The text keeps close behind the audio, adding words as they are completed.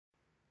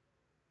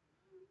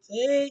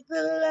Take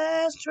the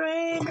last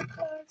train to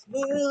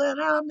Clarksville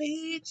and I'll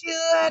meet you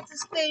at the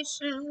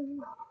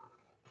station.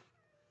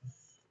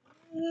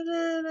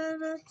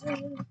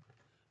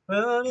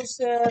 Running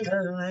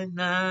satellite,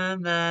 na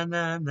na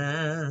na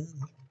na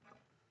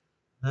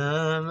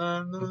na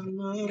na na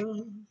na.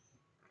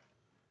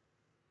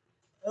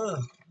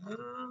 Uh,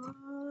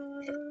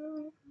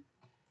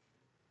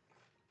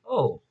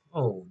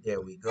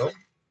 there we go.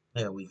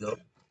 There we go.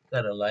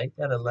 Got a light,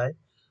 got a light.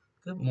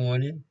 Good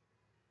morning,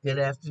 good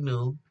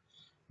afternoon,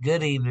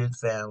 good evening,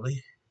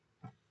 family.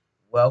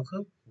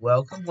 Welcome,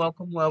 welcome,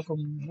 welcome,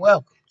 welcome,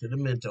 welcome to the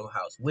Mental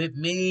House with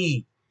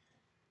me,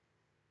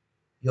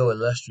 your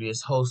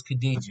illustrious host,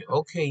 Khadija.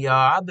 Okay,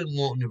 y'all, I've been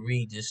wanting to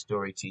read this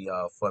story to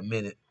y'all for a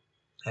minute.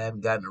 I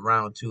haven't gotten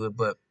around to it,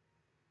 but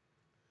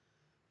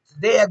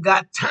today I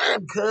got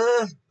time,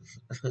 cuz.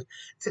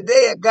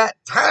 Today I got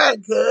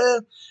time,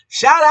 cuz.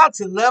 Shout out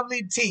to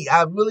Lovely T.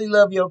 I really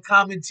love your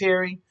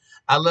commentary.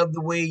 I love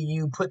the way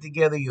you put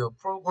together your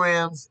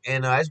programs,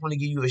 and I just want to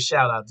give you a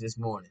shout out this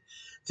morning.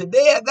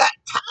 Today I got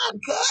time,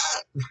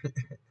 cuz.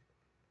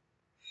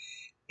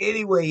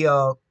 Anyway,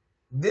 y'all,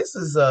 this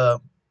is a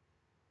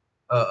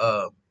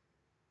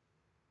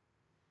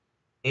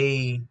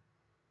a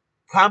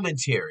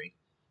commentary,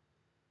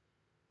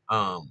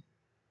 um,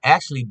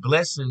 actually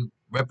blessing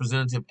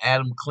Representative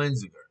Adam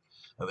Kinzinger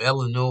of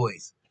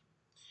Illinois,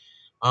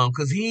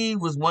 because he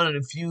was one of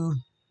the few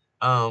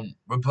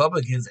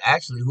Republicans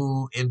actually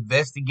who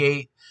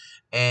investigate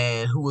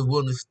and who was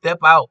willing to step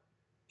out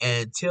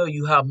and tell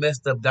you how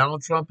messed up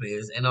Donald Trump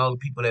is and all the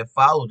people that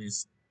follow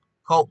this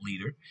cult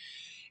leader.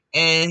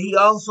 And he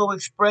also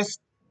expressed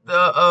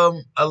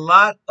a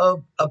lot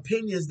of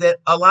opinions that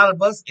a lot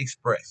of us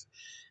express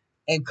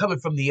and coming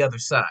from the other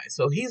side.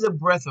 So he's a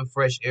breath of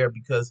fresh air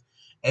because,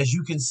 as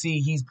you can see,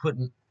 he's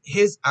putting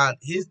his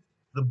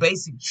the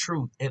basic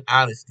truth and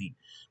honesty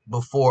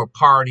before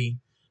party,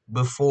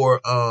 before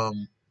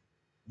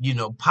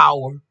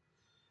power,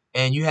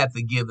 and you have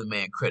to give the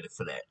man credit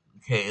for that.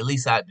 Okay, at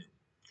least I do.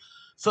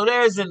 So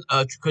there's an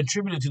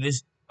contributor to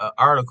this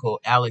article,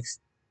 Alex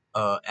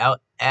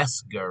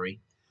Asgary,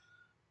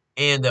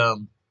 and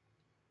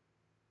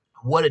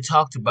what it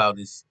talked about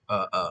is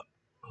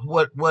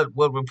what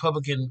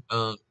Republican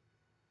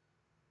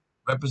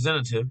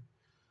representative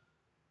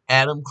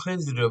Adam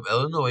Kinzinger of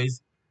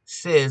Illinois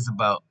says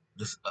about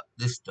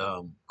this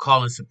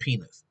calling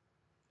subpoenas.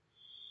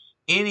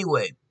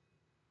 Anyway,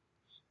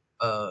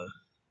 uh,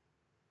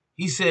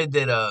 he said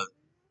that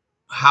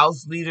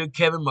House Leader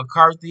Kevin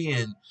McCarthy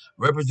and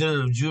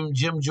Representative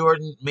Jim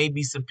Jordan may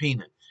be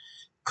subpoenaed.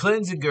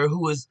 Kinzinger,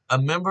 who is a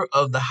member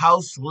of the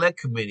House Select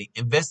Committee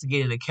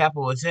investigating the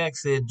Capitol attack,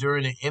 said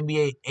during an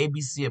NBA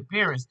ABC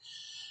appearance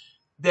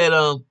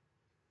that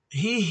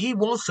he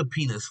wants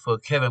subpoenas for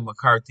Kevin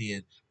McCarthy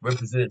and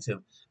Representative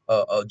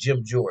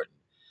Jim Jordan.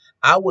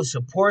 I would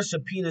support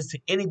subpoenas to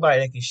anybody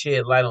that can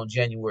shed light on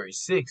January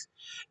 6th.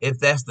 If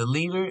that's the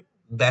leader,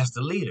 that's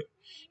the leader.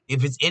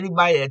 If it's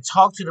anybody that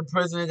talked to the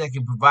president that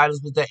can provide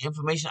us with that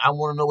information, I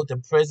want to know what the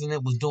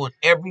president was doing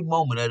every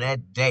moment of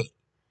that day.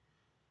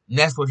 And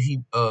that's what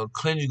he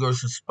Cleansing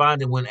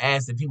responded when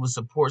asked if he would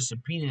support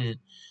subpoenaing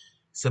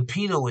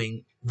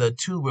the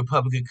two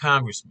Republican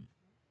congressmen.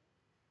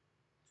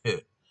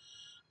 Yeah.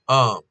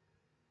 Um,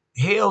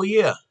 hell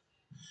yeah.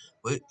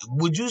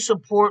 Would you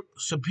support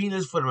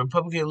subpoenas for the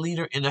Republican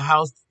leader in the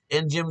House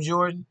and Jim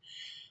Jordan?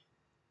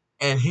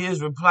 And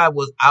his reply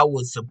was, I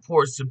would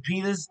support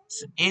subpoenas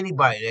to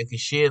anybody that can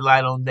shed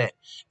light on that.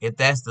 If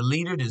that's the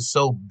leader, then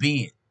so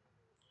be it.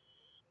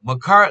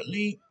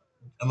 McCarthy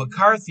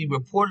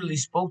reportedly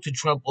spoke to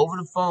Trump over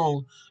the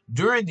phone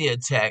during the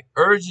attack,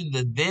 urging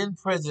the then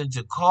president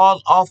to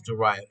call off the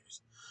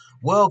rioters.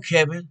 Well,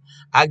 Kevin,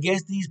 I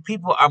guess these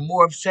people are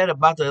more upset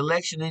about the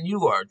election than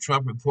you are,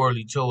 Trump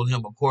reportedly told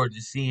him, according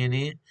to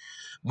CNN.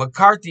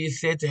 McCarthy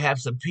is said to have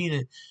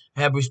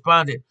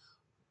responded,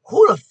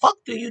 who the fuck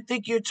do you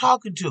think you're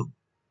talking to?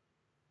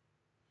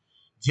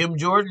 Jim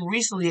Jordan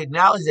recently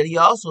acknowledged that he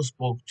also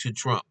spoke to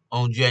Trump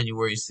on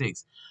January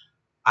 6th.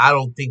 I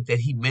don't think that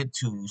he meant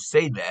to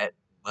say that.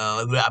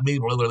 I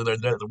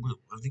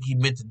think he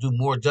meant to do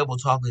more double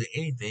talking than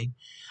anything.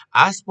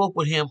 I spoke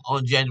with him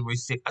on January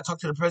 6th. I talk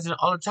to the president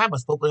all the time. I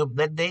spoke with him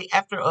that day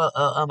after.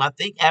 I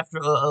think after.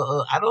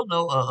 I don't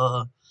know.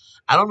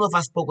 I don't know if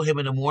I spoke with him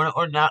in the morning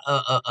or not.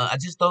 I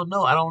just don't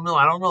know. I don't know.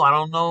 I don't know. I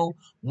don't know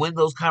when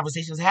those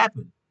conversations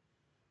happened.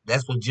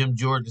 That's what Jim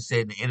Jordan said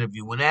in the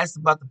interview. When asked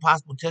about the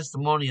possible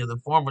testimony of the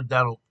former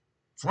Donald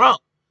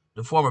Trump,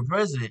 the former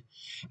president,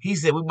 he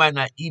said we might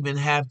not even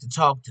have to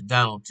talk to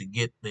Donald to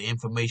get the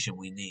information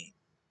we need.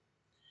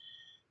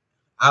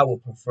 I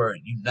would prefer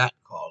you not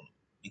call him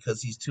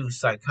because he's too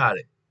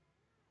psychotic.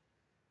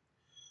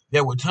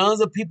 There were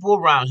tons of people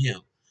around him.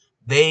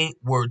 They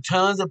were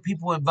tons of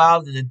people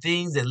involved in the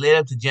things that led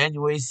up to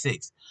January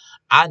 6th.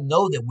 I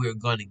know that we're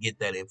going to get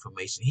that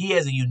information. He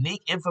has a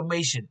unique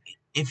information.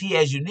 If he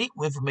has unique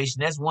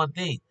information, that's one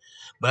thing.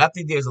 But I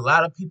think there's a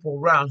lot of people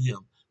around him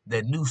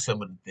that knew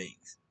some of the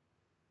things.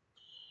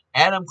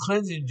 Adam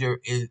Kinzinger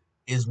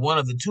is one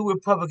of the two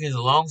Republicans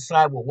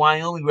alongside with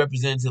Wyoming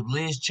Representative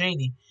Liz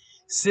Cheney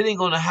sitting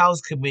on a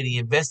House committee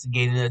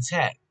investigating the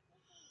attack.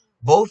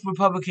 Both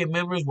Republican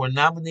members were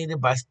nominated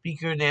by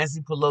Speaker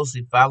Nancy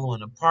Pelosi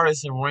following a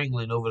partisan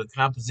wrangling over the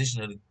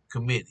composition of the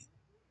committee.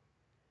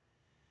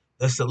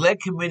 The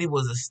Select Committee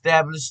was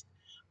established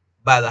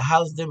by the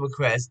House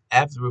Democrats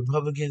after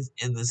Republicans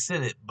in the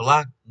Senate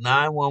blocked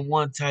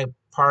 911 type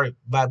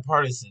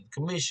bipartisan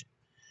commission.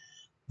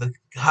 The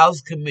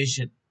House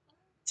Commission,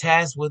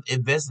 tasked with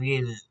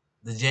investigating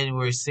the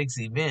January 6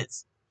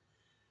 events,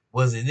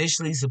 was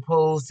initially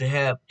supposed to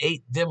have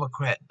 8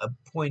 Democrat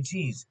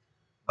appointees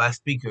by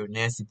Speaker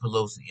Nancy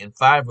Pelosi and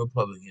 5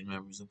 Republican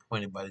members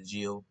appointed by the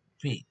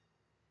GOP.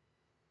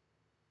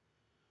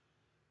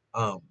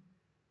 Um,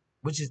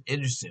 which is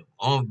interesting.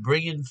 On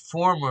bringing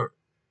former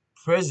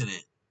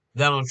President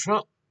Donald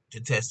Trump to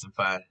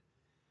testify,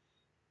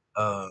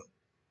 uh,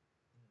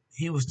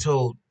 he was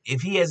told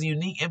if he has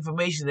unique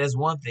information, that's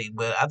one thing,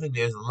 but I think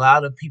there's a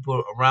lot of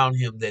people around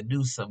him that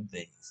do some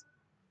things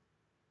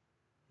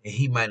and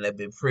he might not have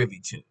been privy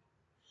to.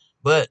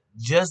 But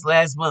just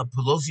last month,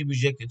 Pelosi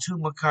rejected 2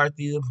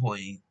 McCarthy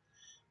appointees,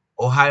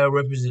 Ohio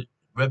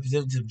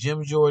Representative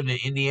Jim Jordan and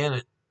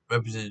Indiana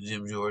Representative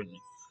Jim Jordan,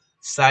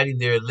 citing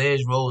their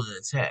alleged role in the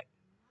attack.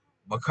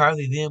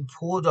 McCarthy then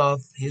pulled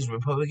off his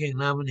Republican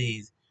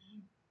nominees,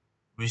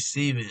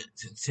 receiving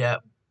to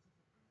tap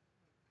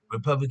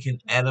Republican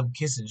Adam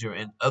Kinzinger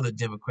and other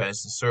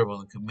Democrats to serve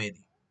on the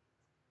committee.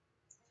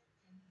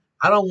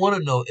 I don't want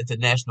to know if the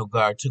National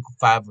Guard took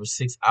 5 or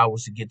 6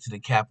 hours to get to the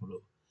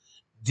Capitol.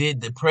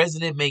 Did the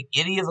president make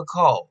any of the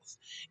calls?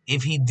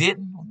 If he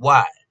didn't,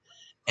 why?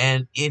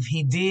 And if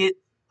he did,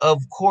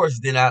 of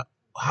course,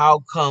 how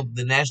come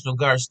the National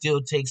Guard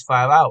still takes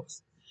 5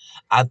 hours?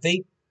 I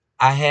think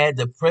I had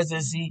the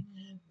presidency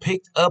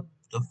picked up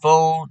the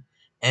phone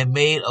and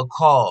made a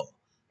call.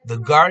 The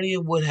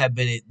Guardian would have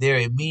been there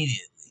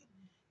immediately.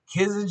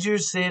 Kissinger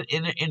said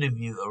in an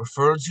interview,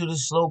 referring to the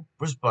slow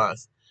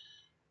response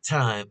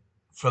time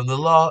from the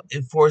law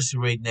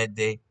enforcement rating that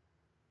day.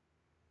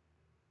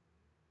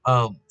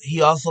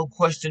 He also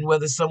questioned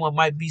whether someone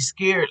might be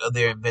scared of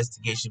their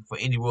investigation for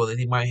any role that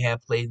he might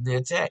have played in the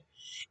attack.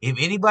 If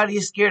anybody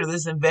is scared of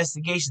this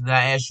investigation, then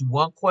I ask you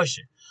one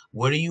question.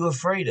 What are you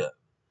afraid of?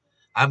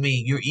 I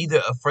mean, you're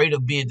either afraid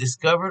of being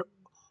discovered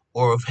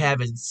or of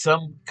having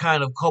some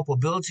kind of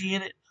culpability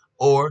in it,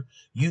 or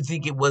you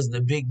think it wasn't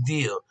a big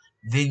deal,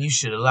 then you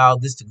should allow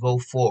this to go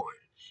forward.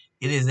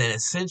 It is an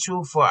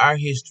essential for our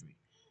history,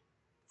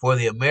 for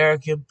the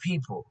American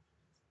people,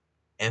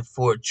 and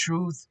for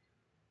truth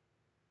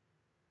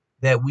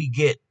that we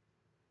get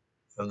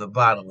from the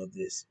bottom of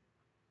this.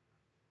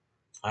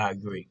 I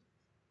agree.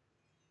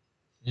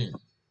 Hmm.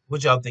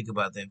 What y'all think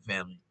about that,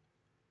 family?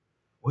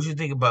 What you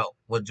think about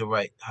what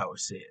Dwight Howard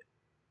said?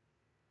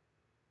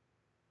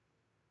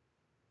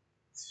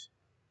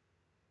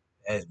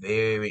 That's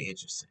very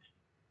interesting.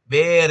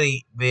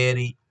 Very,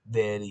 very,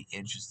 very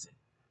interesting.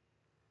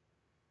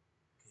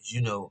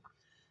 Because,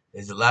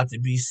 there's a lot to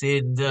be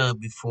said and done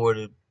before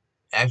the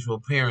actual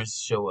parents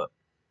show up.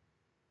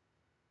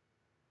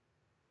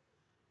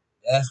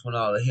 That's when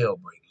all the hell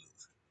breaks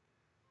loose.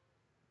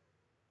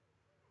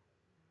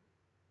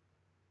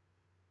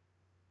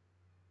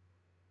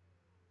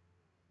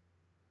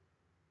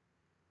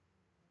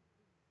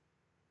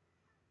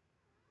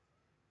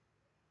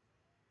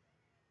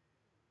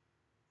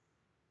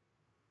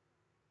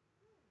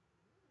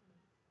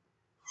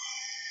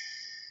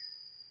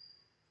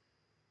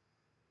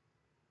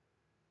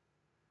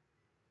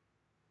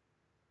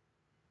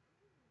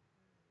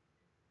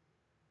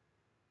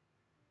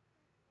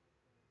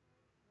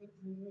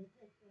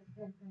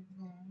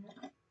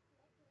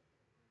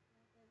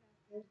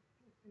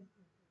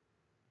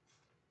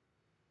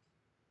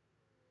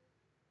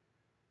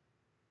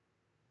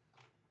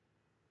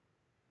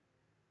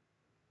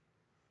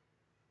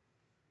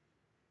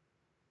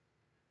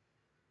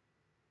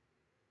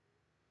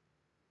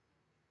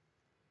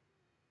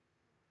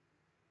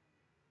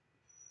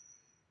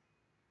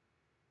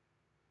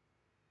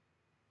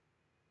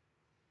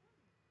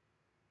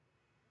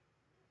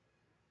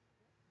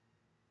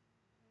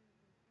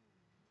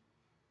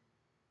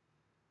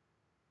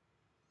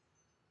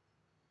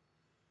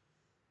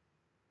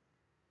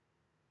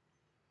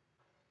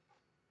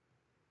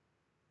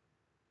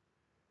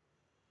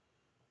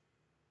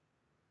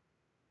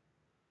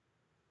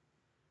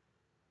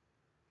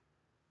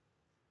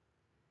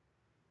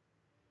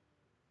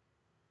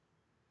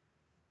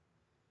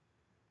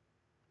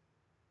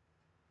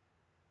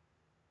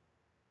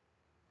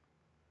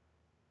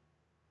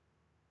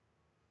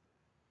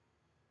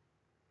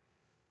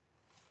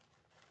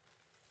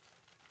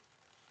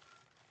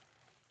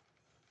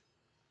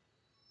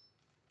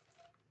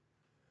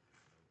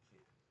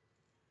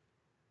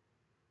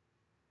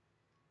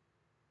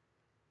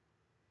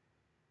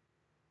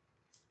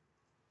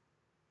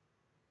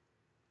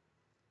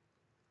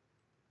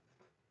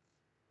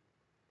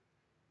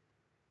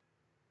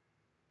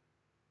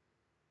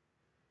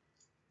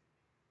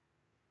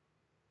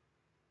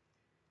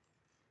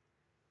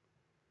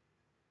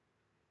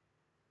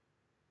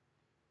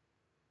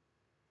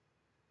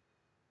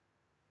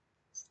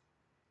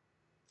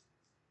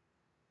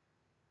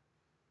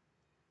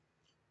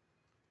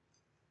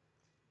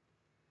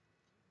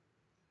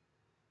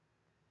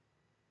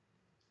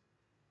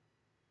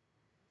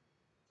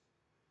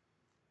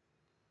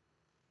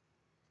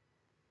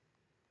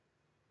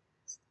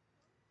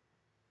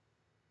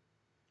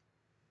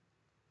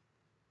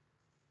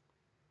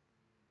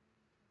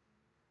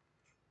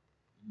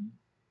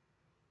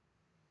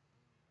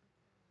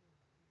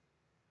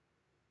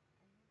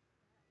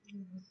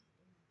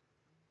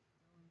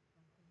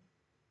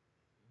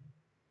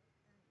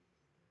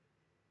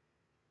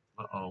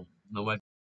 Uh oh. Nobody